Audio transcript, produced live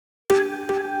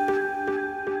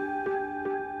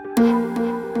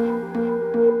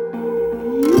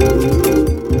Hey,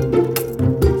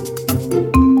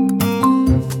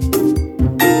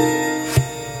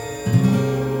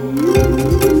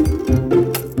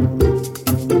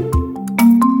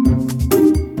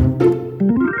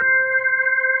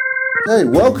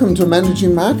 welcome to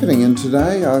Managing Marketing, and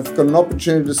today I've got an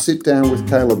opportunity to sit down with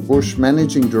Caleb Bush,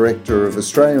 Managing Director of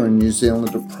Australia and New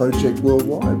Zealand at Project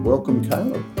Worldwide. Welcome,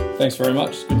 Caleb. Thanks very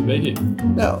much. It's good to be here.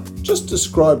 Now, just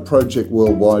describe Project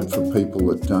Worldwide for people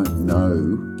that don't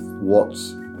know what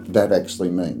that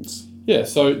actually means. Yeah,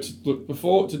 so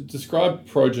to describe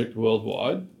Project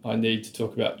Worldwide, I need to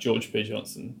talk about George P.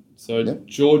 Johnson. So yep.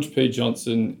 George P.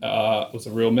 Johnson was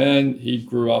a real man. He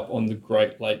grew up on the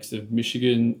Great Lakes of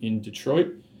Michigan in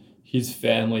Detroit. His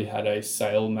family had a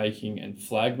sail-making and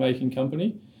flag-making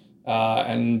company.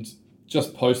 And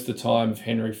just post the time of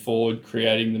Henry Ford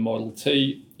creating the Model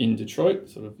T in Detroit,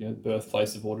 sort of the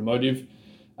birthplace of automotive,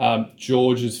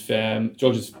 George's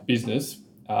business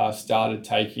started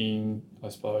taking, I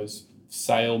suppose,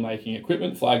 sail-making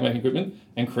equipment, flag-making equipment,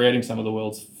 and creating some of the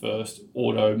world's first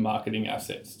auto marketing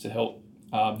assets to help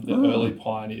the early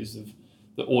pioneers of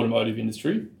the automotive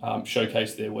industry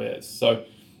showcase their wares. So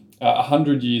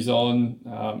 100 years on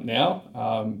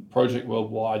now, Project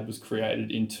Worldwide was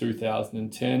created in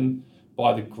 2010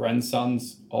 by the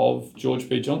grandsons of George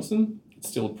P. Johnson. It's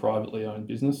still a privately owned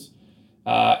business.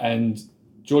 And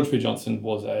George P. Johnson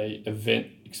was an event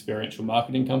experiential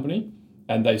marketing company,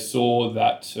 and they saw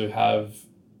that to have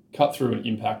cut through an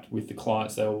impact with the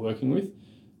clients they were working with,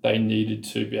 they needed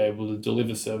to be able to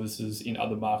deliver services in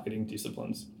other marketing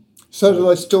disciplines. So do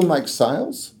they still make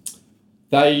sales?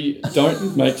 They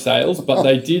don't make sales, but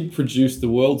they did produce the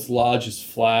world's largest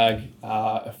flag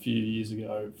a few years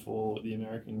ago for the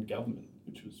American government,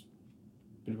 which was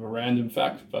a bit of a random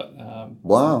fact. But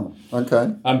wow,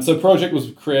 okay. So Project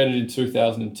was created in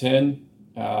 2010.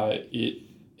 It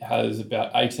has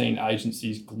about 18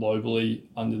 agencies globally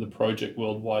under the Project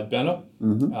Worldwide banner.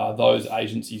 Mm-hmm. Those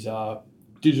agencies are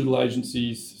digital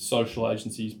agencies, social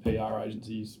agencies, PR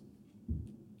agencies,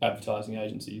 advertising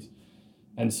agencies.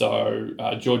 And so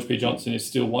George P. Johnson is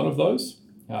still one of those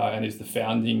and is the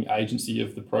founding agency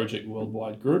of the Project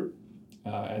Worldwide group.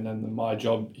 And then my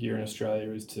job here in Australia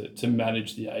is to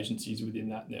manage the agencies within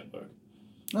that network.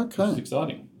 Okay. Which is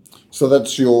exciting. So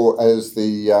that's as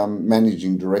the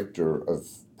managing director of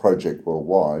Project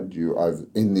Worldwide,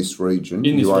 in this region.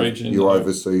 You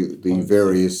oversee the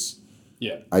various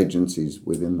agencies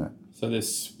within that. So there's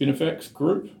Spinifex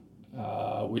Group,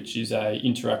 which is a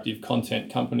interactive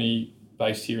content company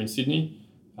based here in Sydney.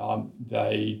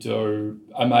 They do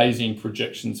amazing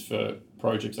projections for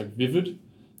projects like Vivid.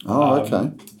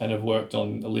 And have worked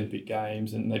on Olympic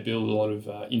Games, and they build a lot of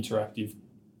interactive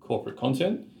corporate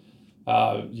content.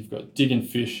 You've got Dig and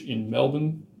Fish in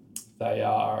Melbourne. They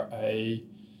are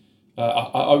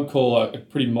I would call a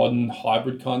pretty modern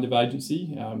hybrid kind of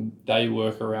agency. They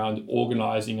work around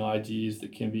organising ideas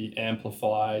that can be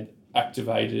amplified,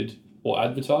 activated, or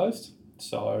advertised.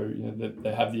 So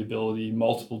they have the ability,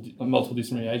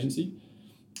 multidisciplinary agency.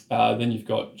 Then you've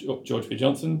got George P.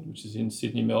 Johnson, which is in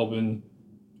Sydney, Melbourne,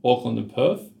 Auckland and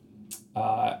Perth.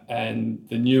 And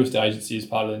the newest agency as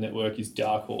part of the network is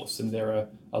Dark Horse, and they're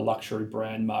a luxury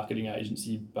brand marketing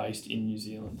agency based in New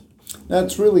Zealand. Now,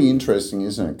 it's really interesting,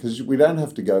 isn't it? Because we don't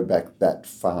have to go back that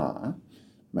far,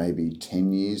 maybe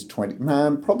 10 years,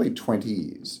 probably 20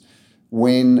 years,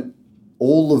 when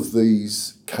all of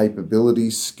these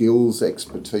capabilities, skills,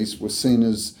 expertise were seen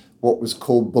as what was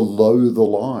called below the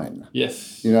line.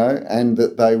 Yes. And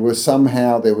that they were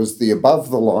somehow, there was the above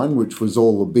the line, which was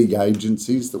all the big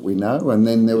agencies that we know, and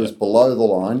then there was below the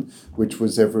line, which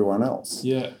was everyone else.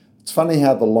 Yeah. It's funny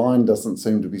how the line doesn't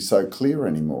seem to be so clear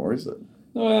anymore, is it?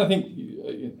 No, I think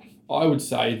I would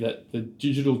say that the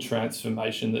digital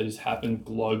transformation that has happened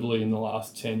globally in the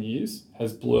last 10 years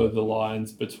has blurred the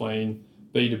lines between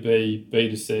B2B,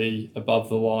 B2C, above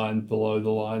the line, below the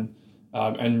line,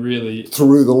 and really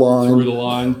through the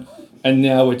line. And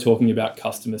now we're talking about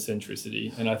customer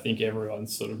centricity, and I think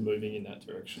everyone's sort of moving in that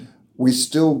direction. We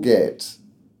still get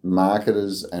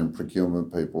marketers and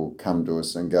procurement people come to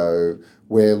us and go,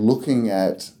 we're looking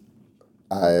at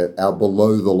our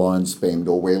below the line spend,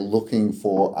 or we're looking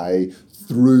for a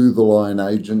through the line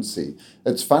agency.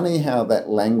 It's funny how that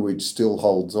language still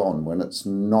holds on when it's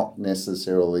not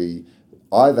necessarily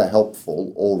either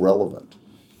helpful or relevant.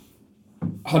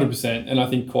 100%, and I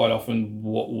think quite often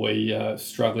what we are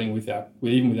struggling with,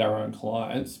 even with our own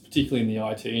clients, particularly in the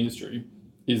IT industry,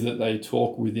 is that they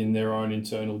talk within their own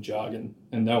internal jargon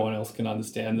and no one else can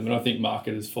understand them. And I think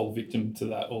marketers fall victim to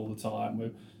that all the time.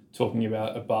 We're talking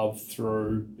about above,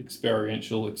 through,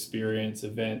 experiential, experience,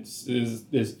 events.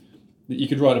 There's You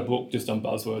could write a book just on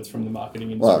buzzwords from the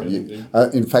marketing Well, industry.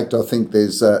 in fact, I think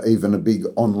there's even a big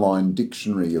online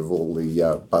dictionary of all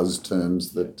the buzz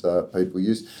terms that people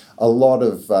use. A lot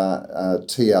of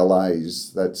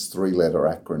TLAs, that's three-letter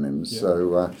acronyms,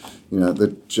 so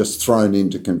they're just thrown in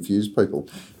to confuse people.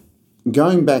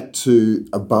 Going back to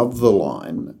above the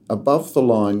line,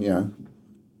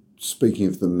 speaking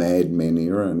of the Mad Men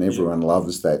era, and everyone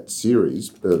loves that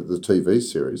series, the TV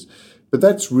series. But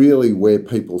that's really where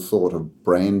people thought of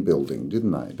brand building,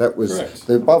 didn't they? That was Correct.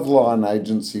 The above the line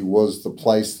agency was the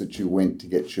place that you went to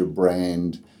get your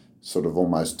brand sort of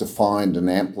almost defined and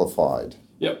amplified.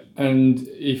 Yep. And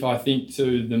if I think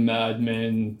to the Mad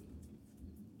Men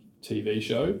TV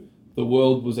show, the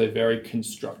world was a very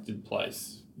constructed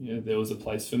place. There was a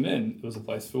place for men, there was a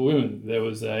place for women, there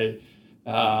was a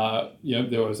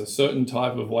there was a certain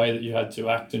type of way that you had to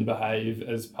act and behave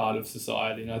as part of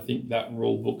society. And I think that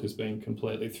rule book has been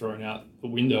completely thrown out the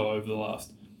window over the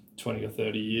last 20 or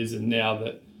 30 years. And now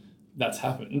that that's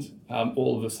happened,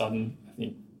 all of a sudden, I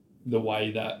think the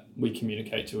way that we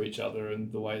communicate to each other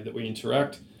and the way that we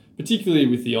interact, particularly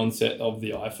with the onset of the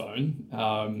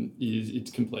iPhone, it's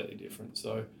completely different.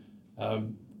 So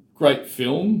great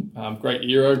film, great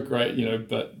era, great,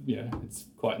 but it's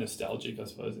quite nostalgic, I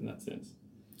suppose, in that sense.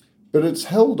 But it's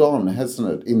held on, hasn't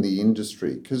it, in the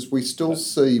industry? Because we still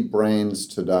see brands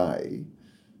today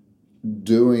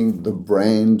doing the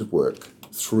brand work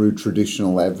through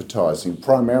traditional advertising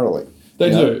primarily.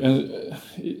 They do.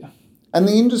 And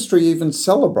the industry even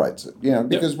celebrates it,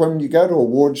 because when you go to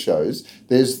award shows,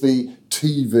 there's the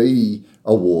TV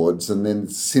awards and then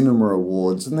cinema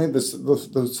awards, and they're the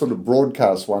sort of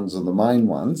broadcast ones are the main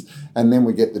ones, and then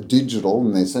we get the digital,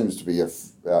 and there seems to be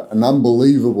an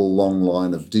unbelievable long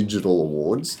line of digital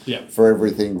awards for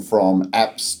everything from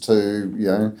apps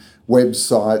to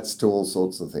websites to all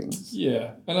sorts of things.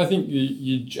 Yeah, and I think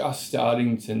you're just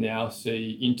starting to now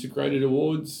see integrated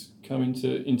awards come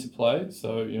into play.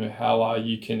 So how are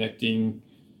you connecting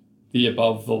the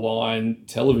above the line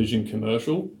television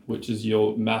commercial, which is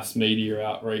your mass media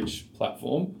outreach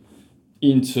platform,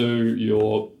 into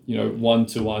your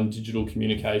one-to-one digital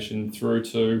communication through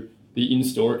to the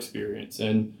in-store experience.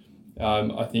 And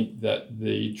I think that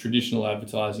the traditional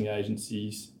advertising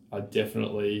agencies are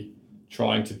definitely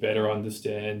trying to better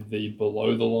understand the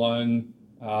below the line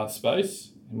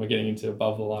space, and we're getting into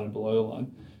above the line and below the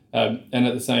line, and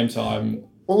at the same time.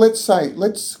 Well,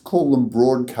 let's call them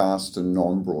broadcast and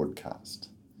non-broadcast.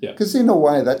 Yeah. Because in a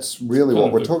way, that's really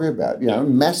what we're talking about.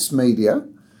 Mass media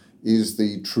is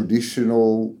the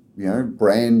traditional,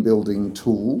 brand building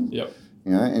tool. Yep.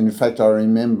 And in fact, I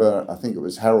remember, I think it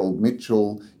was Harold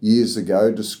Mitchell years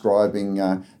ago describing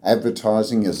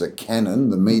advertising as a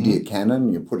cannon, the media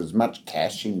cannon. You put as much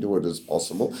cash into it as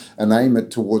possible and aim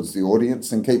it towards the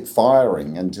audience and keep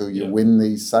firing until you win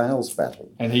the sales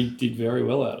battle. And he did very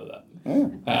well out of that.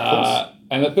 Yeah,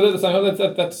 but at the same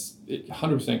time, that's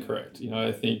 100% correct.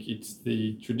 I think it's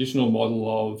the traditional model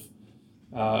of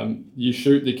you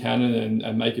shoot the cannon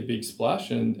and make a big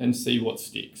splash and see what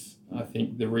sticks. I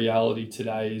think the reality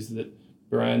today is that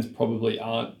brands probably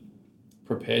aren't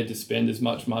prepared to spend as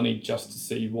much money just to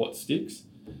see what sticks.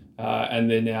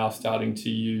 And they're now starting to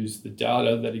use the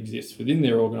data that exists within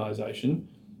their organisation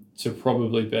to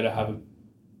probably have a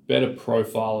better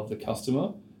profile of the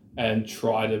customer and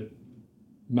try to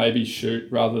maybe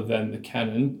shoot rather than the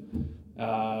cannon.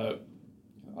 I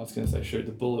was going to say shoot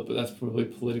the bullet, but that's probably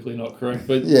politically not correct.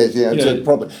 But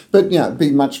probably. But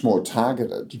be much more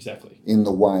targeted. Exactly. In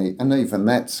the way, and even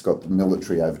that's got the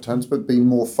military overtones, but be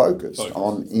more focused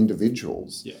on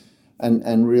individuals. Yeah.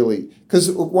 And really, because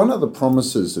one of the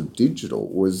promises of digital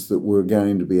was that we're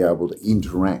going to be able to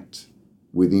interact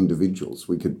with individuals.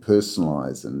 We could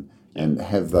personalise and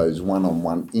have those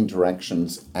one-on-one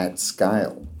interactions at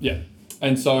scale. Yeah.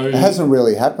 And so it hasn't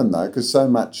really happened though, because so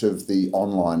much of the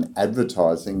online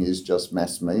advertising is just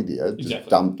mass media, just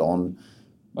dumped on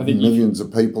millions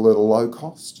of people at a low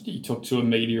cost. You talk to a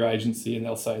media agency and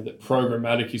they'll say that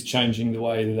programmatic is changing the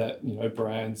way that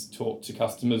brands talk to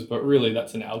customers, but really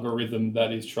that's an algorithm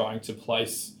that is trying to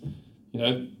place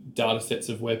data sets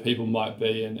of where people might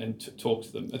be and talk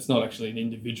to them. It's not actually an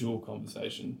individual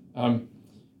conversation.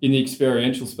 In the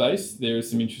experiential space, there are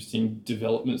some interesting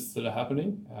developments that are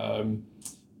happening.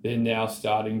 They're now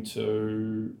starting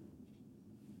to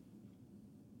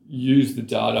use the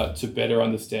data to better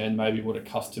understand maybe what a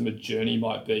customer journey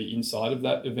might be inside of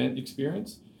that event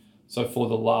experience. So for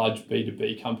the large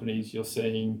B2B companies, you're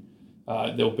seeing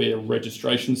there'll be a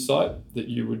registration site that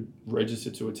you would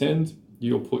register to attend.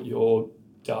 You'll put your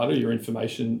data, your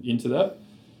information into that,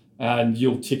 and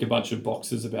you'll tick a bunch of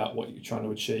boxes about what you're trying to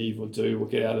achieve or do or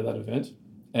get out of that event.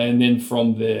 And then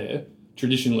from there,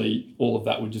 traditionally, all of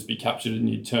that would just be captured and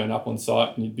you'd turn up on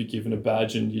site and you'd be given a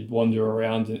badge and you'd wander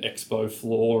around an expo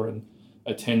floor and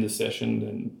attend a session,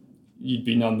 and you'd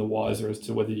be none the wiser as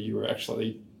to whether you were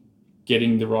actually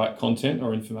getting the right content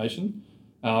or information.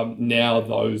 Now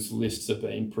those lists are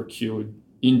being procured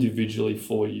individually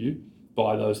for you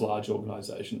by those large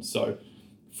organisations. So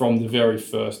from the very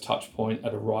first touch point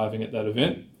at arriving at that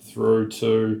event through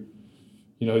to,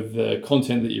 the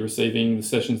content that you're receiving, the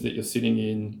sessions that you're sitting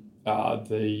in,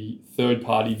 the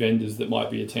third-party vendors that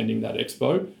might be attending that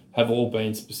expo have all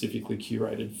been specifically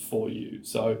curated for you.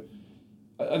 So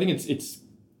I think it's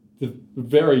the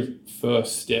very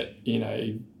first step in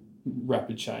a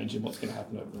rapid change in what's going to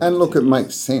happen over the next And look, 10 it years.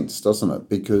 makes sense, doesn't it?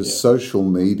 Because social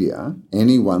media,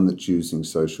 anyone that's using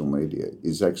social media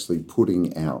is actually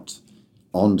putting out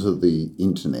onto the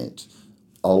internet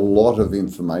a lot of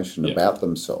information about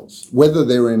themselves, whether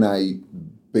they're in a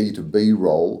B2B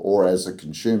role or as a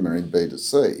consumer in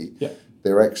B2C.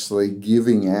 They're actually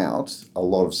giving out a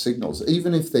lot of signals.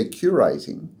 Even if they're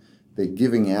curating, they're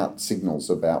giving out signals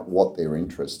about what they're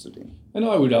interested in. And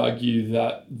I would argue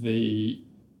that the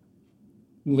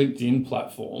LinkedIn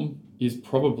platform is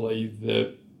probably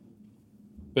the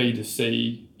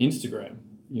B2C Instagram.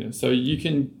 So you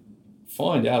can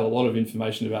find out a lot of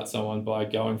information about someone by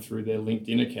going through their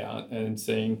LinkedIn account and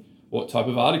seeing what type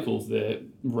of articles they're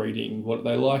reading, what are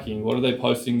they liking, what are they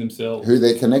posting themselves, who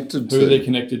they're connected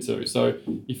to. So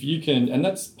if you can, and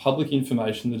that's public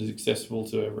information that is accessible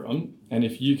to everyone, and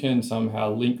if you can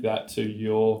somehow link that to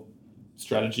your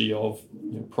strategy of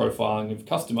profiling of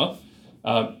customer,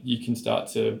 you can start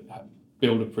to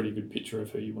build a pretty good picture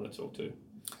of who you want to talk to.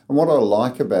 And what I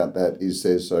like about that is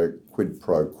there's a quid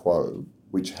pro quo,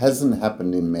 which hasn't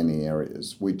happened in many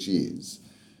areas, which is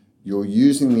you're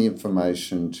using the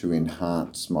information to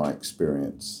enhance my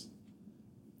experience,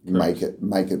 make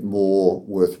it more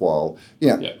worthwhile.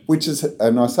 Which is,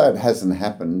 and I say it hasn't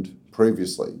happened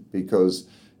previously because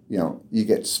you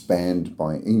get spammed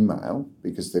by email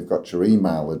because they've got your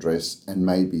email address and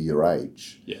maybe your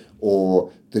age,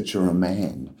 or that you're a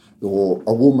man or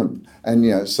a woman,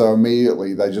 and so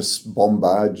immediately they just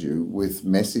bombard you with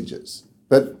messages.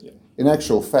 But in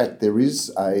actual fact, there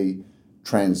is a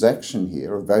transaction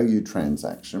here, a value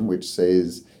transaction, which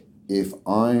says if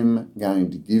I'm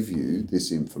going to give you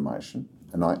this information,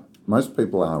 and most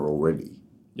people are already.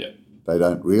 They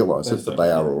don't realise it, but they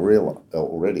are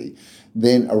already.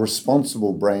 Then a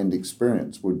responsible brand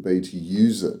experience would be to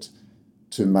use it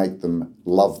to make them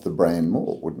love the brand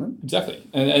more, wouldn't it? Exactly.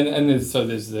 And there's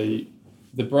the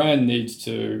brand needs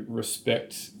to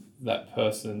respect that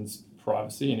person's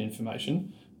privacy and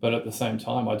information, but at the same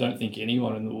time, I don't think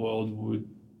anyone in the world would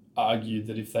argue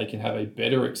that if they can have a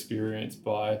better experience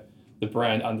by the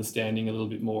brand understanding a little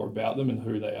bit more about them and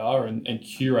who they are and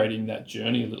curating that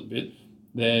journey a little bit,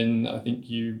 then I think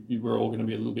we're all going to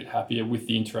be a little bit happier with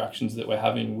the interactions that we're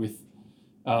having with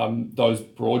those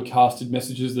broadcasted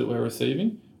messages that we're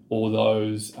receiving or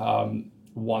those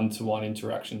one-to-one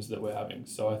interactions that we're having.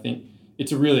 So I think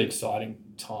it's a really exciting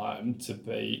time to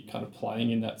be kind of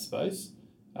playing in that space.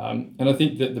 And I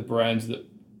think that the brands that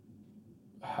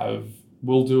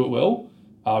will do it well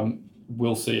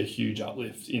will see a huge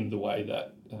uplift in the way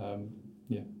that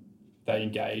they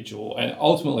engage and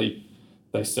ultimately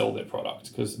they sell their product,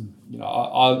 because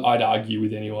I'd argue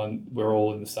with anyone we're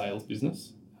all in the sales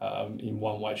business in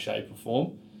one way, shape or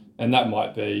form, and that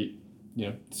might be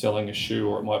selling a shoe,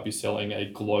 or it might be selling a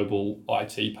global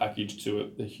IT package to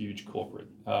a huge corporate.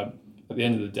 At the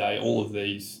end of the day, all of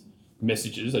these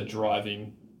messages are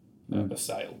driving a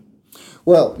sale.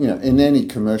 Well, in any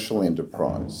commercial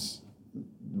enterprise,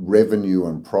 revenue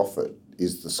and profit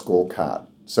is the scorecard.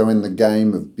 So in the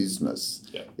game of business,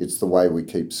 it's the way we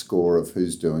keep score of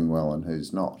who's doing well and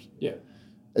who's not.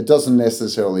 It doesn't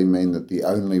necessarily mean that the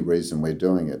only reason we're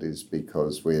doing it is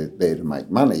because we're there to make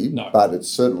money, but it's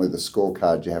certainly the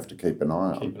scorecard you have to keep an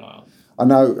eye on. I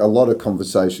know a lot of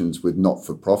conversations with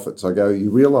not-for-profits. I go, you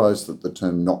realise that the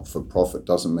term not-for-profit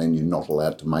doesn't mean you're not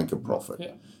allowed to make a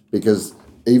profit. Because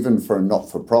even for a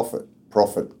not-for-profit,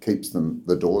 profit keeps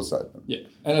the doors open.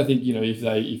 And I think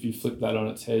if you flip that on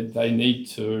its head, they need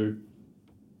to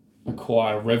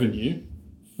acquire revenue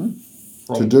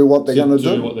to do what they're going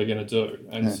to do.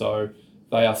 And so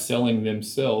they are selling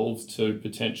themselves to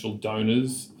potential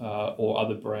donors or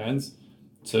other brands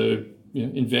to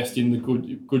invest in the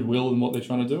goodwill and what they're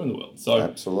trying to do in the world. So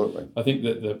absolutely, I think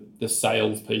that the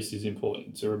sales piece is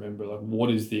important to remember. Like,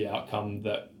 what is the outcome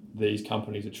that these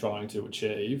companies are trying to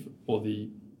achieve, or the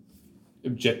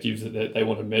objectives that they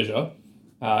want to measure,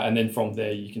 and then from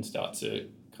there you can start to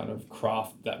kind of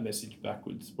craft that message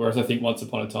backwards. Whereas I think once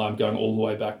upon a time, going all the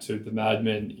way back to the Mad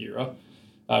Men era,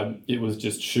 it was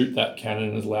just shoot that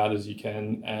cannon as loud as you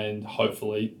can, and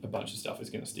hopefully a bunch of stuff is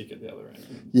going to stick at the other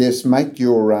end. Yes, make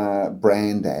your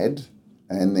brand ad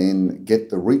and then get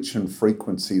the reach and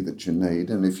frequency that you need.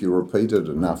 And if you repeat it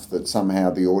enough, that somehow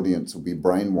the audience will be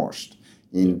brainwashed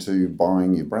into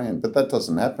buying your brand. But that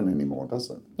doesn't happen anymore, does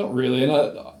it? Not really. And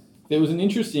there was an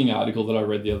interesting article that I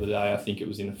read the other day. I think it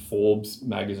was in a Forbes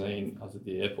magazine. I was at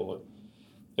the airport.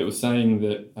 It was saying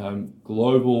that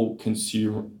global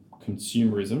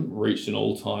consumerism reached an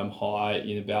all-time high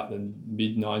in about the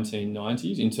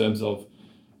mid-1990s in terms of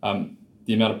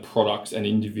the amount of products an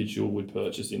individual would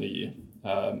purchase in a year.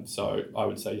 So I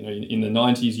would say, in the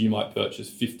 90s, you might purchase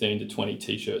 15 to 20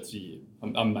 T-shirts a year.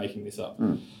 I'm making this up.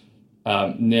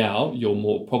 Now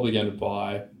you're probably going to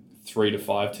buy 3 to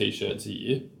 5 T-shirts a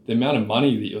year. The amount of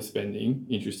money that you're spending,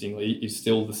 interestingly, is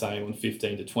still the same on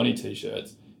 15 to 20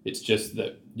 T-shirts. It's just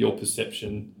that your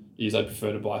perception is I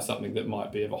prefer to buy something that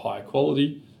might be of a higher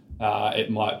quality. It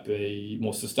might be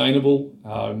more sustainable.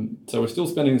 So we're still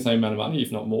spending the same amount of money,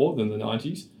 if not more, than the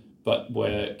 90s, but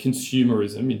where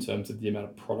consumerism in terms of the amount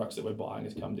of products that we're buying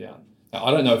has come down. Now,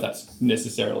 I don't know if that's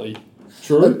necessarily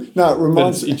true. No, it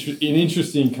reminds me. It's an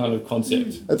interesting kind of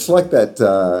concept. It's like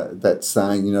that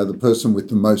saying, the person with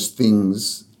the most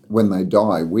things when they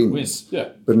die wins. Yeah.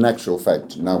 But in actual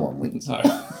fact, no one wins. No.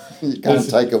 You can't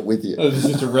take it with you. It's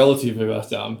just a relative who has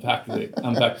to unpack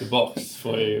the box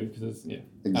for you. Because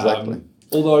Exactly.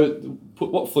 Although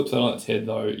what flips that on its head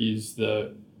though is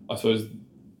the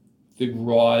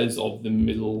rise of the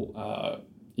middle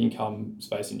income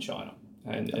space in China.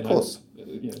 And of course.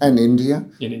 And India.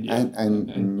 In India.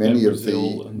 And many of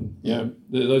Brazil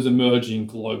those emerging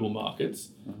global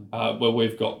markets where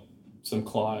we've got some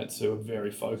clients who are very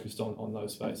focused on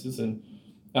those spaces. And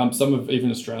some of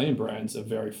even Australian brands are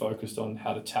very focused on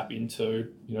how to tap into,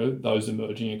 those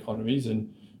emerging economies.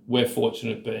 And we're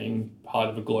fortunate being part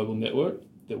of a global network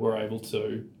that we're able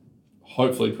to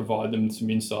hopefully provide them some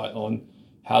insight on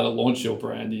how to launch your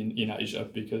brand in Asia,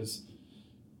 because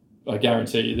I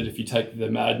guarantee you that if you take the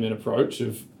Mad Men approach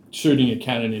of shooting a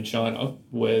cannon in China,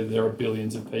 where there are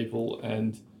billions of people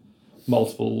and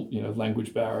multiple,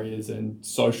 language barriers and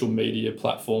social media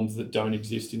platforms that don't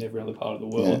exist in every other part of the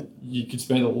world, you could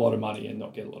spend a lot of money and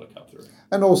not get a lot of cut through.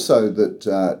 And also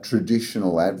that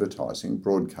traditional advertising,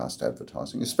 broadcast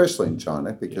advertising, especially in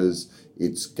China, because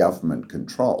it's government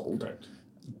controlled, Correct.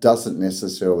 Doesn't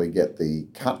necessarily get the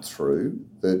cut through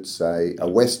that, say, a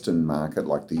Western market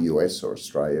like the US or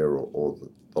Australia or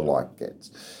the like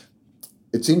gets.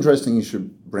 It's interesting you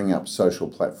should bring up social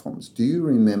platforms. Do you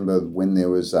remember when there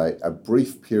was a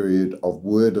brief period of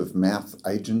word of mouth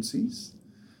agencies?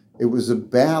 It was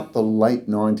about the late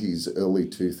 90s, early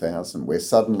 2000, where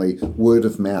suddenly word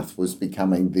of mouth was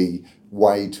becoming the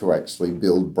way to actually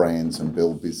build brands and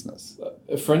build business.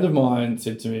 A friend of mine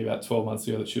said to me about 12 months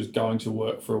ago that she was going to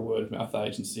work for a word of mouth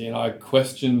agency, and I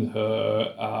questioned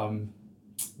her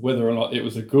whether or not it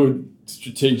was a good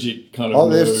strategic kind of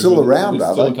move. They're still around,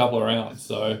 There's are still they? a couple around.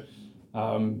 So,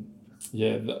 I'm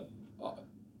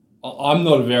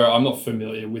not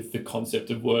familiar with the concept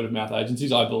of word of mouth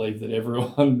agencies. I believe that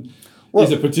everyone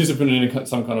is a participant in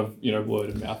some kind of word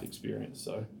of mouth experience.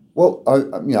 So. Well,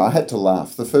 I had to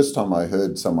laugh the first time I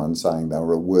heard someone saying they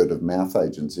were a word of mouth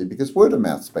agency, because word of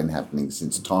mouth's been happening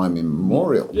since time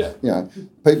immemorial. Yeah.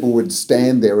 People would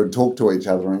stand there and talk to each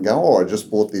other and go, I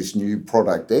just bought this new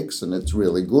product X and it's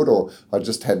really good, or I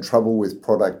just had trouble with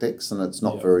product X and it's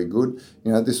not very good.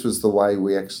 This was the way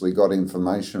we actually got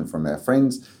information from our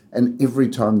friends. And every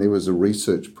time there was a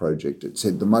research project, it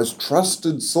said the most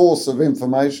trusted source of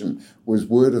information was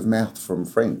word of mouth from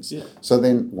friends. Yeah. So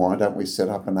then why don't we set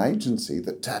up an agency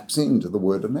that taps into the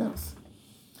word of mouth?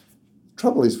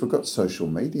 Trouble is, we've got social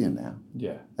media now.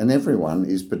 Yeah. And everyone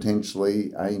is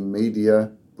potentially a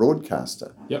media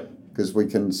broadcaster. Yep. Because we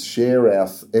can share our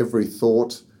every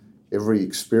thought, every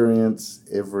experience,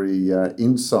 every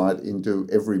insight into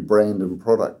every brand and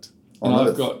product. And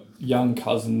I've got young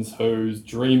cousins whose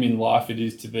dream in life it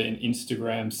is to be an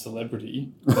Instagram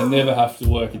celebrity and never have to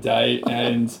work a day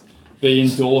and be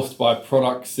endorsed by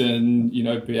products and,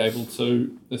 be able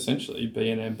to essentially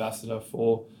be an ambassador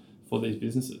for these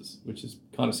businesses, which is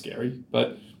kind of scary.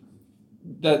 But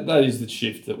that is the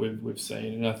shift that we've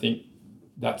seen. And I think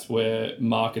that's where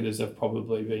marketers have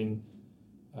probably been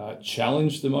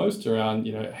challenged the most around,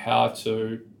 how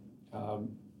to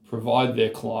provide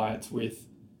their clients with,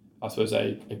 I suppose,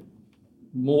 a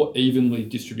more evenly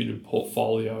distributed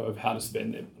portfolio of how to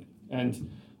spend their money.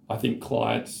 And I think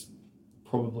clients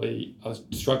probably are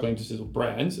struggling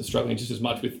brands are struggling just as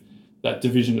much with that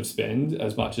division of spend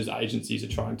as much as agencies are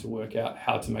trying to work out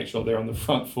how to make sure they're on the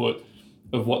front foot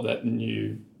of what that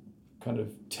new kind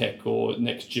of tech or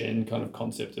next gen kind of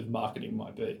concept of marketing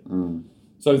might be.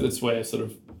 So that's where sort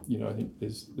of, I think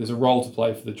there's a role to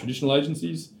play for the traditional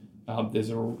agencies. There's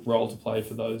a role to play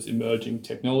for those emerging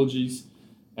technologies.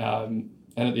 And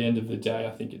at the end of the day,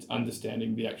 I think it's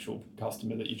understanding the actual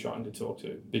customer that you're trying to talk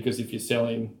to. Because if you're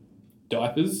selling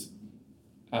diapers,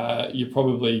 you're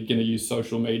probably going to use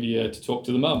social media to talk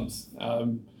to the mums.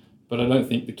 But I don't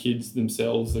think the kids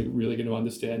themselves are really going to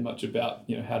understand much about,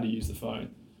 how to use the phone.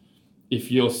 If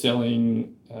you're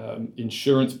selling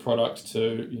insurance products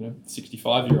to,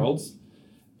 65-year-olds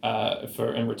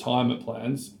and retirement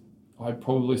plans, I'd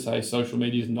probably say social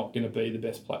media is not going to be the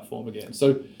best platform again.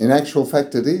 So, in actual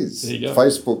fact, it is. There you go.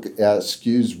 Facebook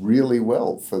skews really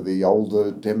well for the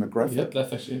older demographic. Yep,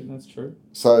 that's true.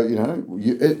 So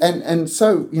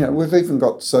so we've even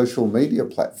got social media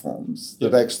platforms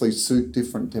that actually suit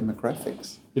different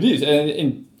demographics. It is,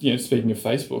 and speaking of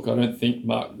Facebook, I don't think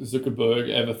Mark Zuckerberg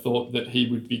ever thought that he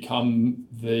would become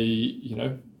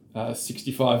the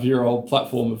 65-year-old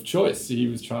platform of choice. He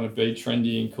was trying to be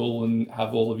trendy and cool and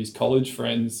have all of his college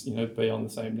friends, be on the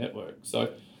same network. So,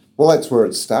 well, that's where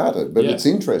it started. But it's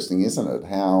interesting, isn't it?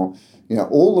 How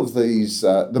all of these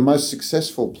the most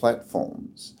successful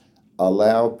platforms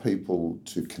allow people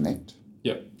to connect.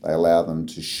 Yep. They allow them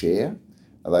to share.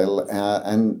 They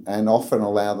and often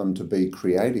allow them to be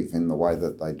creative in the way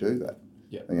that they do that.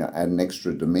 Yeah. Add an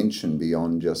extra dimension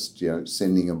beyond just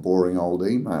sending a boring old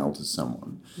email to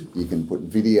someone. You can put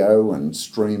video and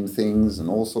stream things and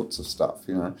all sorts of stuff.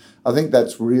 I think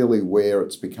that's really where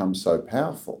it's become so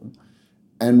powerful,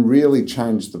 and really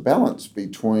changed the balance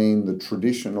between the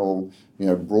traditional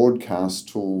broadcast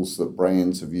tools that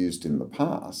brands have used in the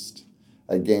past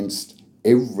against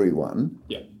everyone.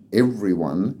 Yeah.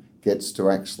 Everyone gets to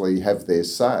actually have their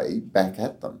say back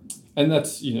at them. And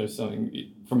that's,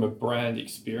 something from a brand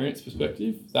experience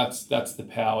perspective, that's the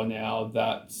power now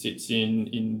that sits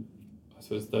in I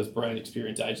suppose those brand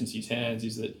experience agencies' hands,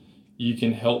 is that you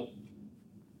can help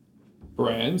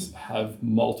brands have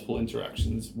multiple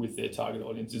interactions with their target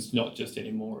audience. It's not just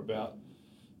anymore about,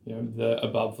 the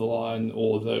above the line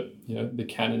or the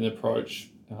Canon approach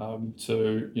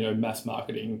to mass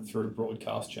marketing through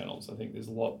broadcast channels. I think there's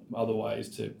a lot of other ways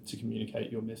to communicate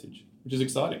your message, which is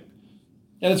exciting.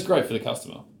 And it's great for the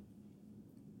customer.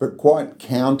 But quite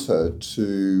counter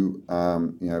to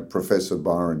Professor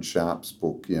Byron Sharp's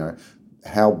book,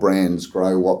 How Brands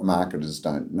Grow What Marketers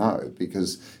Don't Know,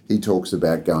 because he talks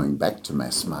about going back to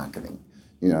mass marketing,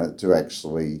 to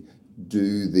actually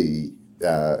do the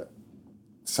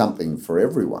something for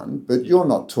everyone. But you're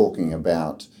not talking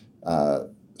about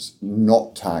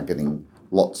not targeting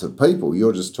lots of people.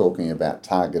 You're just talking about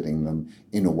targeting them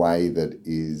in a way that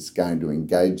is going to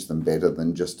engage them better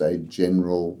than just a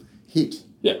general hit.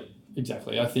 Yeah,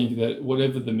 exactly. I think that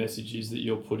whatever the message is that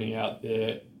you're putting out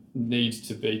there needs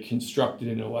to be constructed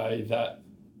in a way that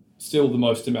still the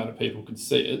most amount of people can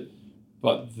see it,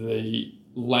 but the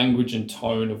language and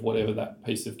tone of whatever that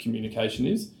piece of communication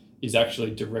is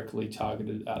actually directly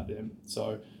targeted at them.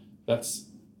 So that's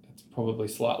probably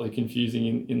slightly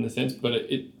confusing in the sense, but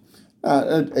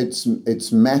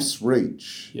it's mass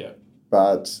reach, yeah,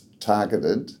 but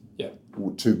targeted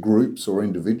to groups or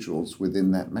individuals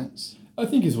within that mass. I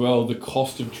think as well, the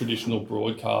cost of traditional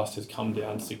broadcast has come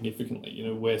down significantly.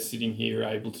 We're sitting here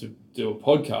able to do a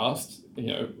podcast,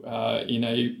 in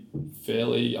a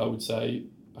fairly, I would say,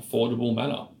 affordable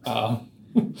manner.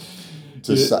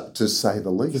 To say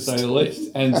the least. To say the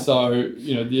least. And so,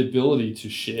 the ability to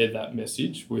share that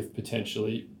message with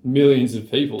potentially millions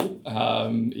of people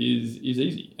is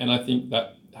easy. And I think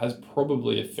that has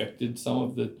probably affected some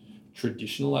of the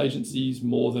traditional agencies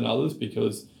more than others,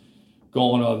 because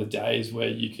gone are the days where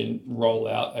you can roll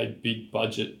out a big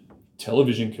budget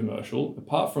television commercial,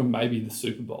 apart from maybe the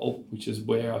Super Bowl, which is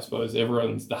where I suppose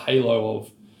everyone's the halo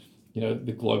of,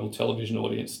 the global television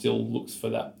audience still looks for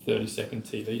that 30-second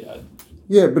TV ad.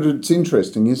 Yeah, but it's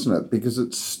interesting, isn't it? Because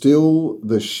it's still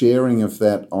the sharing of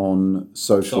that on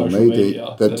social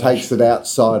media that takes it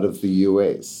outside of the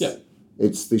US. Yeah.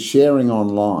 It's the sharing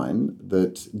online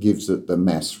that gives it the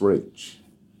mass reach.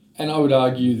 And I would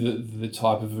argue that the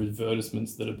type of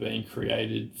advertisements that are being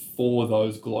created for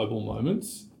those global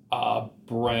moments are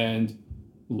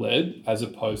brand-led as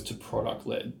opposed to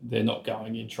product-led. They're not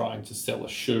going in trying to sell a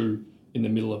shoe in the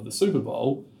middle of the Super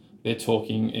Bowl. They're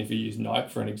talking, if you use Nike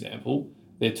for an example,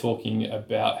 they're talking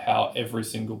about how every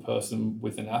single person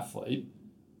with an athlete,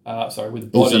 with a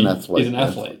body is an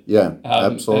athlete. Yeah,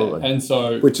 absolutely. And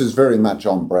so... Which is very much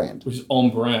on brand. Which is on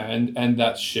brand, and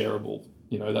that's shareable.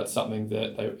 that's something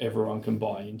that everyone can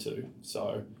buy into.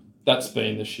 So that's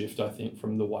been the shift, I think,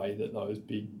 from the way that those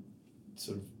big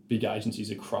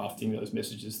agencies are crafting those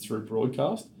messages through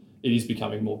broadcast. It is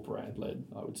becoming more brand led,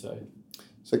 I would say.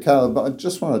 So, Caleb, I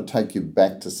just want to take you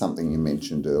back to something you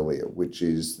mentioned earlier, which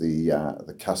is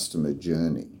the customer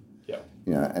journey.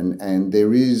 Yeah. And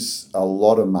there is a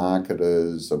lot of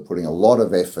marketers are putting a lot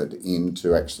of effort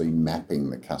into actually mapping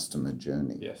the customer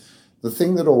journey. Yes. The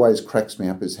thing that always cracks me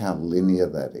up is how linear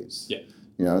that is. Yeah.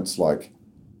 It's like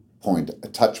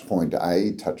touch point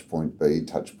A, touch point B,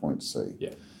 touch point C.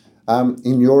 Yeah.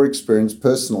 In your experience,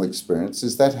 personal experience,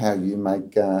 is that how you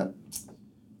make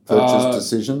purchase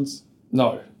decisions?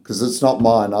 No. Because it's not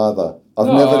mine either. I've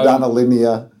never done a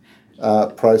linear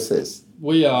process.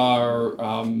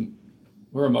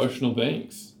 We're emotional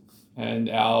beings, and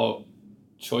our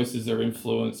choices are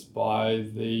influenced by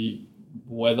the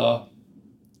weather,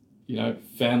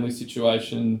 family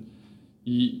situation.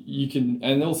 You can,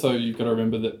 and also you've got to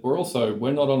remember that we're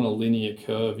not on a linear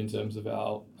curve in terms of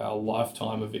our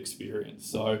lifetime of experience.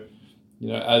 So,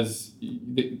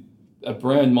 a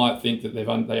brand might think that they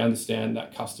understand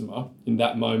that customer in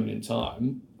that moment in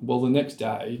time. Well, the next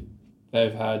day,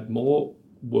 they've had more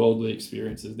worldly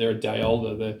experiences. They're a day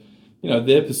older.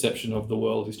 Their perception of the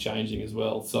world is changing as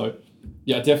well. So,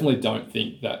 yeah, I definitely don't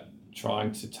think that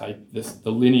trying to take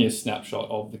the linear snapshot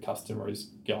of the customer is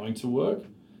going to work.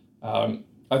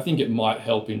 I think it might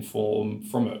help inform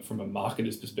from a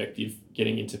marketer's perspective,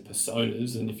 getting into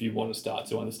personas, and if you want to start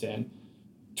to understand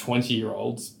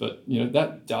 20-year-olds, but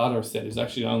that data set is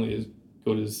actually only as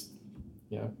good as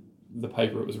the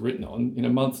paper it was written on. In a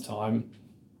month's time,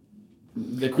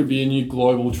 there could be a new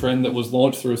global trend that was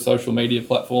launched through a social media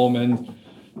platform, and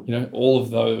all of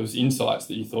those insights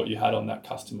that you thought you had on that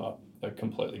customer are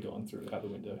completely gone out the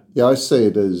window. Yeah, I see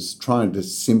it as trying to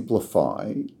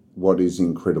simplify what is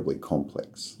incredibly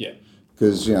complex. Yeah.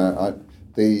 Because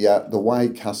the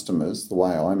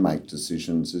way I make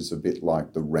decisions is a bit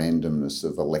like the randomness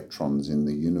of electrons in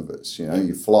the universe.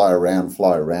 You fly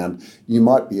around. You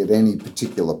might be at any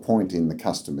particular point in the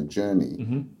customer journey.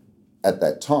 Mm-hmm. At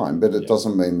that time, but it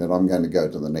doesn't mean that I'm going to go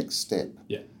to the next step.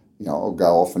 Yeah. I'll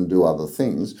go off and do other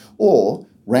things, or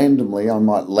randomly I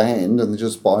might land and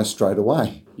just buy straight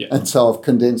away. Yeah. And so I've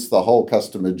condensed the whole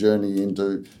customer journey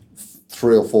into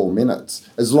 3 or 4 minutes,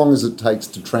 as long as it takes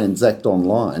to transact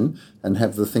online and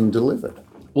have the thing delivered.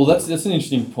 Well, that's an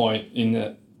interesting point in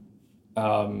that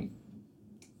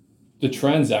the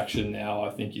transaction now,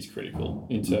 I think, is critical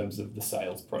in terms of the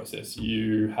sales process.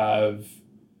 You have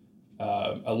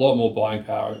a lot more buying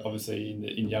power, obviously,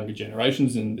 in younger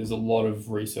generations, and there's a lot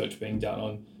of research being done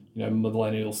on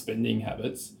millennial spending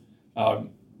habits.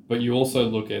 But you also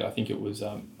look at, I think it was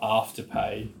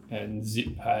Afterpay and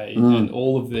ZipPay and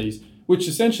all of these, which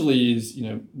essentially is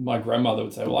my grandmother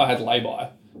would say, well, I had lay-by.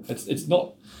 It's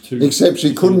not too. Except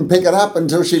she couldn't pick it up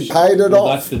until she paid it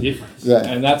off. That's the difference. Yeah.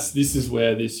 And this is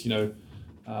where this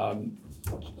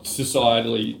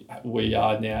societally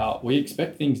we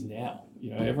expect things now.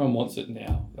 Everyone wants it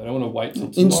now. They don't want to wait till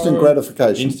tomorrow.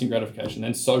 Instant gratification.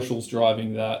 And social's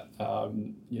driving that.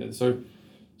 So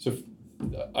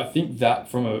I think that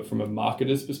from a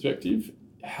marketer's perspective,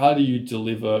 how do you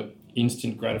deliver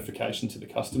instant gratification to the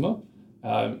customer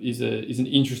is an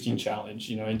interesting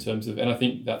challenge, in terms of, and I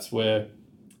think that's where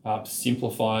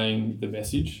simplifying the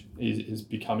message is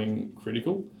becoming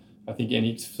critical. I think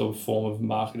any sort of form of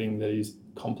marketing that is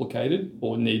complicated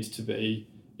or needs to be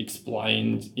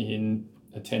explained in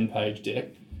a 10-page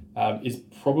deck is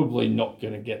probably not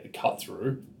going to get the cut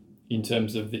through in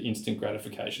terms of the instant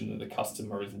gratification that the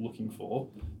customer is looking for,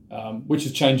 which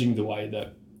is changing the way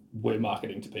that we're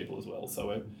marketing to people as well.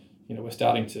 So we're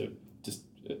starting to just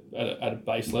at a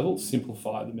base level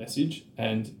simplify the message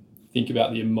and think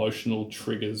about the emotional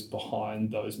triggers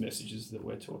behind those messages that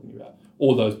we're talking about,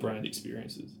 or those brand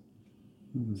experiences.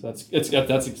 So that's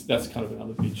kind of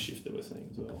another big shift that we're seeing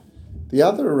as well. The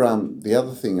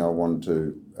other thing I want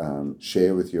to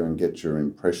share with you and get your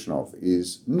impression of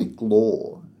is Nick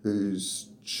Law, who's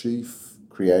Chief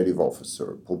Creative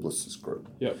Officer at Publicis Group.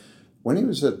 Yep. When he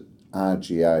was at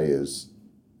RGA as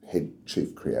Head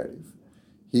Chief Creative,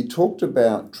 he talked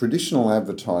about traditional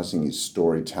advertising is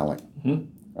storytelling.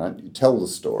 Mm-hmm. Right? You tell the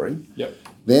story. Yep.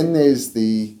 Then there's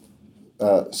the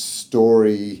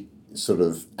story sort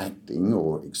of acting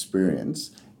or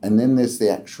experience, and then there's the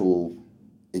actual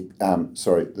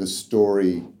the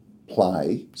story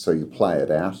play, so you play it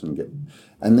out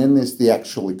and then there's the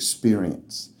actual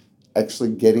experience, actually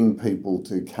getting people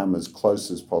to come as close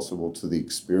as possible to the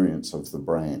experience of the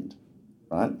brand,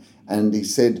 right? And he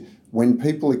said when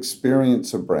people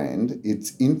experience a brand,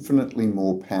 it's infinitely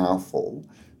more powerful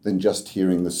than just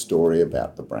hearing the story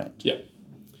about the brand. Yeah.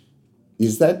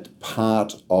 Is that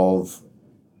part of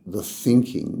the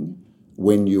thinking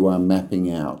when you are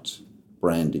mapping out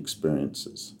brand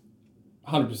experiences?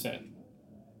 100%.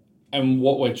 And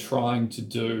what we're trying to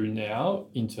do now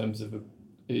in terms of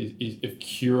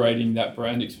curating that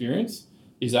brand experience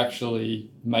is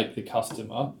actually make the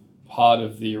customer part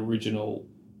of the original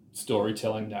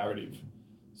storytelling narrative.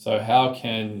 So how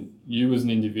can you as an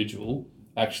individual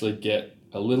actually get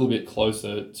a little bit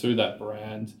closer to that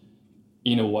brand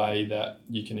in a way that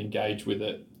you can engage with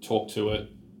it, talk to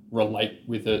it, relate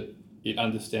with it, it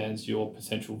understands your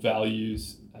potential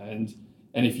values, and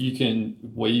if you can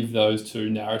weave those two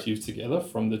narratives together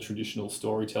from the traditional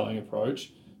storytelling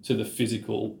approach to the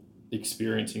physical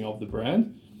experiencing of the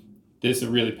brand, there's a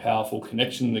really powerful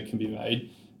connection that can be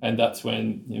made. And that's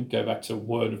when, go back to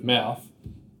word of mouth,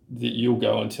 that you'll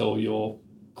go and tell your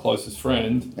closest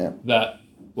friend that,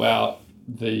 wow,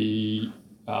 the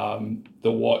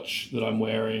watch that I'm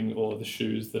wearing, or the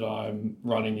shoes that I'm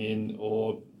running in,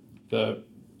 or the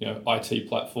IT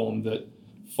platform that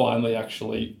finally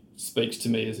actually speaks to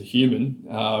me as a human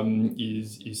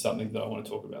is something that I want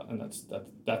to talk about, and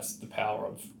that's the power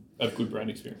of good brand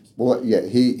experience. Well, yeah,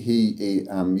 he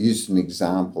used an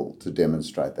example to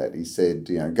demonstrate that. He said,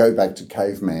 go back to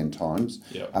caveman times.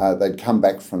 Yep. They'd come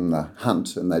back from the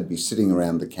hunt and they'd be sitting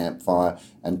around the campfire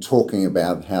and talking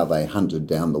about how they hunted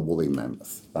down the woolly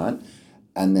mammoth, right?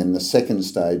 And then the second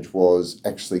stage was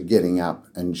actually getting up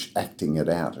and acting it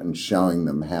out and showing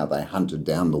them how they hunted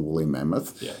down the woolly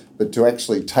mammoth. Yeah. But to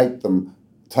actually take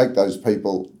those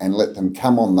people and let them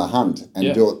come on the hunt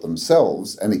and do it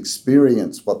themselves and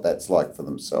experience what that's like for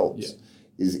themselves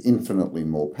is infinitely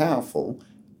more powerful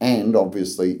and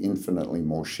obviously infinitely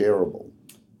more shareable.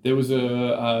 There was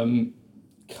a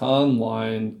Cannes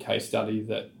Lion case study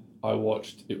that I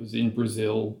watched. It was in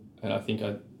Brazil, and I think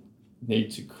I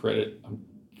need to credit, I'm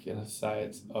going to say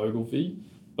it's Ogilvy,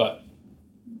 but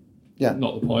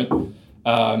not the point.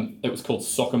 It was called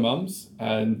Soccer Mums,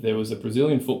 and there was a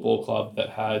Brazilian football club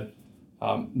that had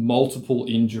multiple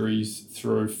injuries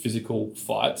through physical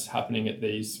fights happening at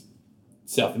these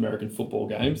South American football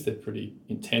games. They're pretty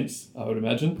intense, I would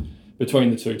imagine,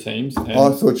 between the two teams. And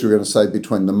I thought you were going to say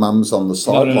between the mums on the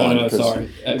sideline. No,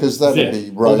 sorry. Because that would be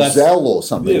Roselle or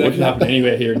something. Yeah, that can happen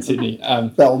anywhere here in Sydney.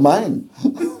 Balmain.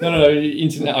 No,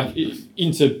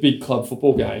 into big club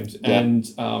football games. Yeah.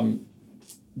 And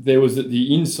there was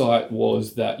the insight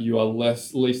was that you are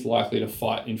least likely to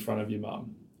fight in front of your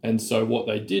mum. And so what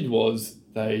they did was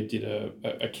they did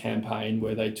a campaign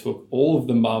where they took all of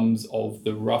the mums of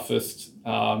the roughest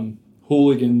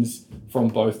hooligans from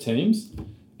both teams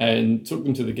and took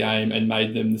them to the game and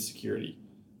made them the security.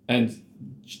 And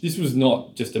this was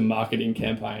not just a marketing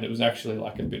campaign. It was actually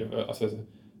like a bit of a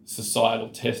societal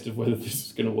test of whether this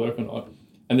was going to work or not.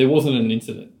 And there wasn't an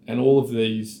incident. And all of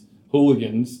these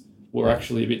hooligans were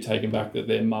actually a bit taken back that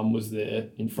their mum was there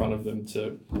in front of them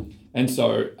too. And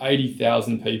so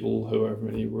 80,000 people, however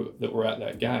many that were at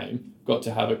that game, got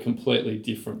to have a completely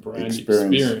different brand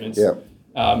experience. Yeah.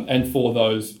 And for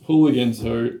those hooligans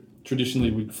who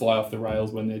traditionally would fly off the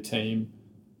rails when their team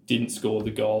didn't score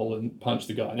the goal and punch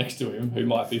the guy next to him, who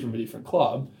might be from a different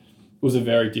club, was a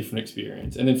very different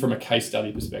experience. And then from a case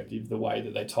study perspective, the way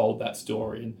that they told that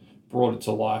story and brought it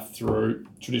to life through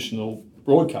traditional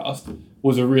broadcast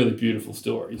was a really beautiful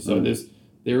story. So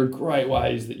there are great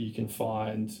ways that you can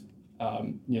find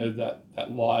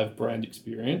that live brand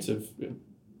experience of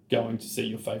going to see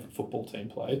your favourite football team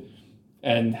play,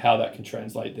 and how that can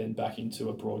translate then back into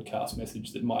a broadcast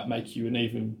message that might make you an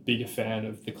even bigger fan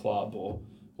of the club, or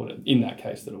what in that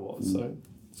case that it was. So,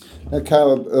 now,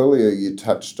 Caleb, earlier you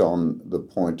touched on the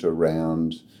point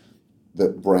around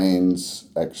that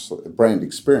brand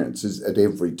experience is at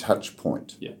every touch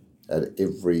point. Yeah. At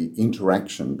every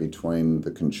interaction between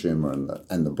the consumer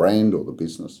and the brand or the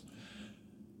business.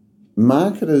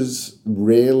 Marketers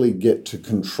rarely get to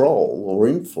control or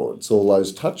influence all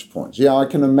those touch points. Yeah, I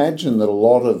can imagine that a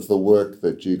lot of the work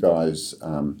that you guys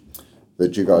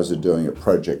are doing at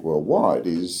Project Worldwide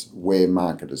is where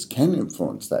marketers can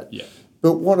influence that. Yeah.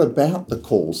 But what about the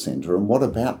call centre, and what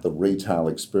about the retail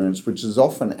experience, which is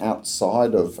often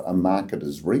outside of a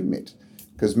marketer's remit?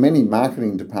 Because many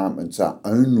marketing departments are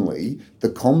only the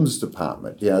comms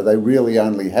department. They really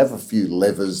only have a few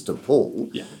levers to pull.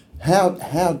 Yeah.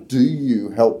 How do you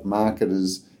help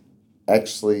marketers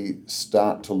actually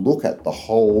start to look at the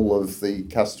whole of the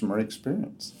customer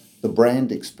experience, the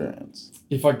brand experience?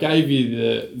 If I gave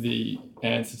you the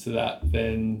answer to that,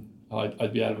 then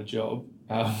I'd be out of a job.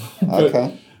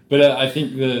 Okay. But I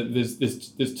think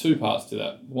there's two parts to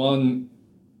that. One,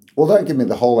 Well, don't give me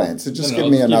the whole answer. Just give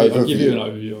I'll me an overview. I'll give you an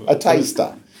overview of A it.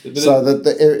 taster. So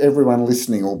that everyone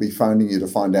listening will be phoning you to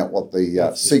find out what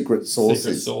the secret sauce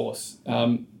is.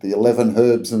 The 11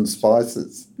 herbs and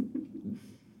spices.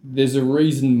 There's a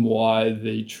reason why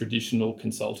the traditional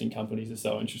consulting companies are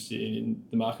so interested in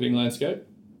the marketing landscape.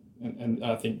 And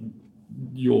I think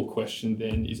your question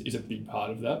then is a big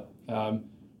part of that.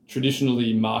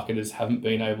 Traditionally, marketers haven't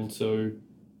been able to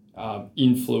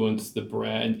influence the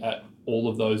brand at all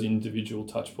of those individual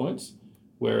touch points.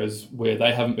 Whereas where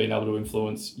they haven't been able to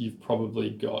influence, you'd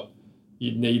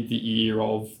need the ear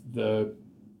of the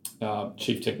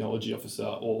chief technology officer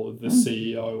or the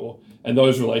CEO, and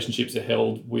those relationships are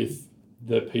held with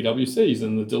the PwCs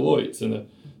and the Deloittes,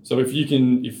 so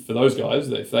if for those guys,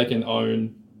 if they can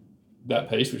own that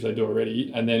piece, which they do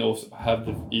already, and then also have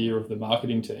the ear of the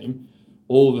marketing team,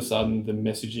 all of a sudden the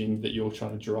messaging that you're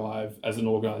trying to drive as an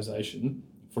organization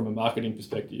from a marketing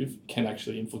perspective can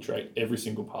actually infiltrate every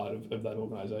single part of that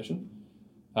organization.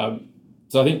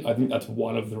 So I think that's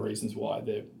one of the reasons why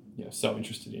they're so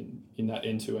interested in that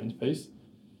end-to-end piece.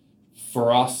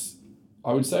 For us,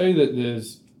 I would say that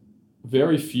there's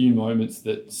very few moments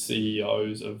that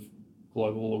CEOs of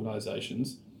global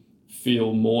organizations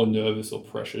feel more nervous or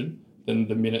pressured than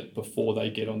the minute before they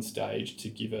get on stage to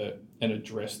give an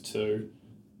address to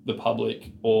the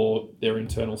public or their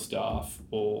internal staff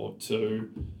or to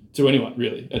anyone,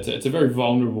 really. It's a very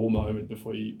vulnerable moment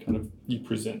before you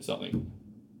present something.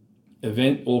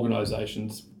 Event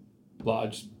organizations,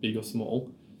 large, big or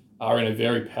small, are in a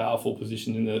very powerful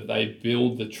position in that they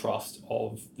build the trust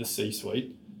of the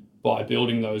C-suite by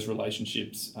building those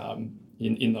relationships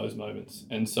in those moments.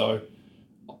 And so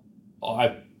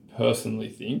I personally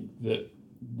think that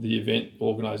the event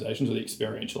organizations or the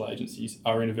experiential agencies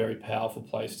are in a very powerful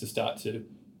place to start to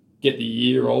get the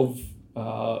ear of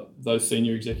those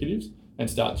senior executives and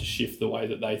start to shift the way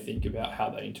that they think about how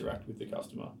they interact with the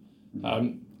customer.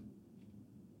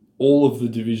 All of the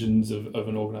divisions of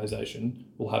an organization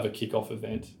will have a kickoff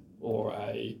event or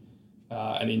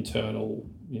an internal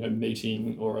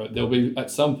meeting, or there'll be at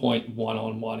some point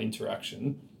one-on-one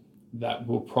interaction that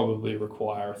will probably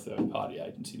require a third-party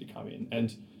agency to come in.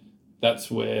 And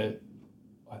that's where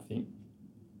I think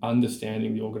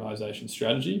understanding the organization's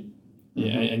strategy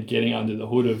and getting under the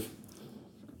hood of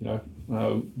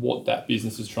what that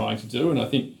business is trying to do. And I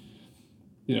think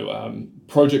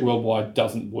Project Worldwide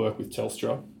doesn't work with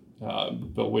Telstra,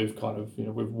 but we've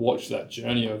we've watched that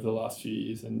journey over the last few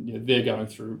years, and they're going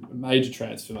through a major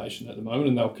transformation at the moment,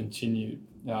 and they'll continue.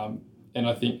 And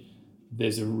I think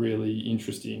there's a really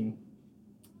interesting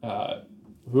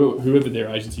whoever their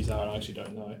agencies are, I actually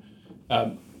don't know.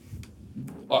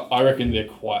 I reckon they're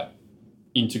quite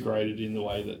integrated in the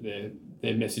way that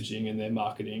their messaging and their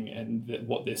marketing and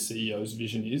what their CEO's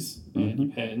vision is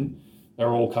and pen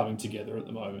are all coming together at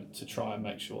the moment to try and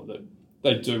make sure that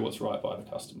they do what's right by the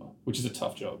customer, which is a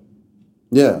tough job.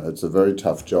 Yeah, it's a very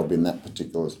tough job in that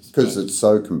particular, because it's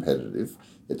so competitive.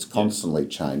 It's constantly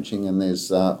changing, and there's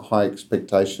high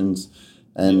expectations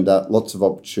and lots of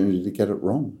opportunity to get it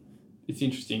wrong. It's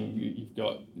interesting. You've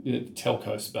got the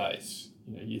telco space.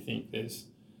 You think there's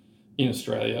in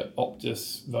Australia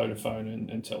Optus,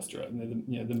 Vodafone, and Telstra, and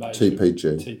they're the major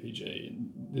TPG,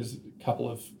 and there's a couple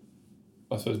of,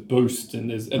 I suppose, Boost, and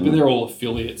but they're all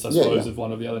affiliates, I suppose, of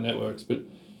one of the other networks. But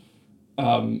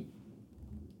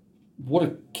what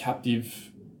a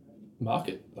captive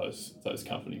market those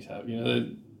companies have.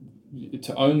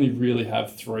 To only really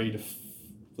have 3 to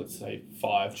let's say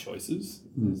 5 choices.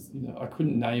 I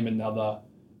couldn't name another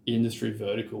industry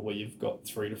vertical where you've got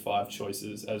 3 to 5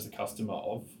 choices as a customer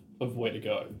of where to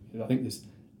go. I think there's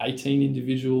 18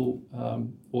 individual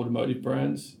automotive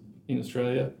brands in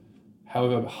Australia.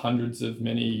 However, hundreds of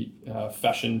many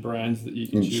fashion brands that you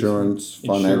can choose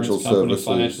from. Financial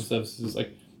services.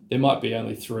 Like, there might be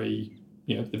only 3,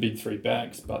 the big 3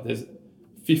 banks, but there's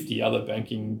 50 other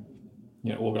banking,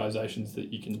 organisations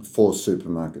that you can. 4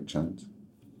 supermarket chains.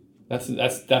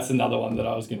 That's another one that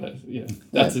I was going to.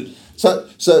 That's it. So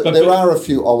there are a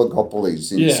few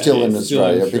oligopolies still in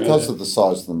Australia because of the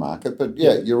size of the market. But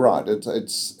you're right.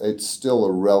 It's still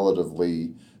a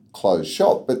relatively closed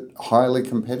shop, but highly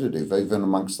competitive, even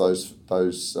amongst those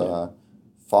 5.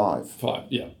 5,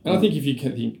 yeah. And I think if you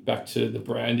can think back to the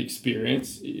brand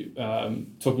experience,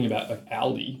 talking about like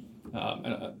Aldi,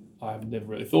 and I've never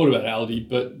really thought about Aldi,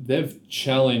 but they've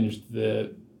challenged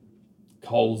the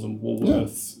Coles and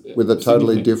Woolworths with a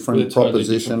totally different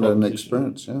proposition and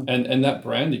experience. Yeah. And that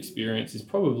brand experience is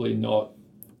probably not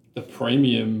the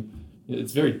premium.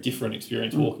 It's a very different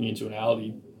experience walking into an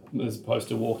Aldi as opposed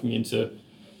to walking into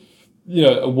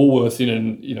a Woolworths in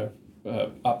an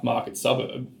upmarket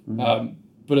suburb.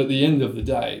 But at the end of the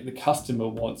day, the customer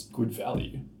wants good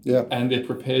value. Yeah. And they're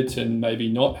prepared to maybe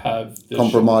not have the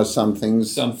compromise some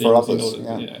things for others.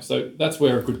 So that's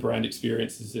where a good brand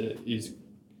experience is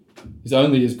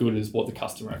only as good as what the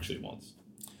customer actually wants.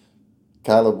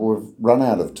 Caleb, we've run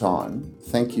out of time.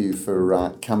 Thank you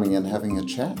for coming and having a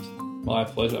chat. My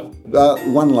pleasure.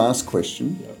 One last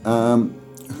question.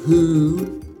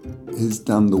 Who has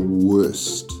done the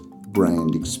worst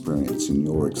brand experience in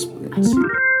your experience?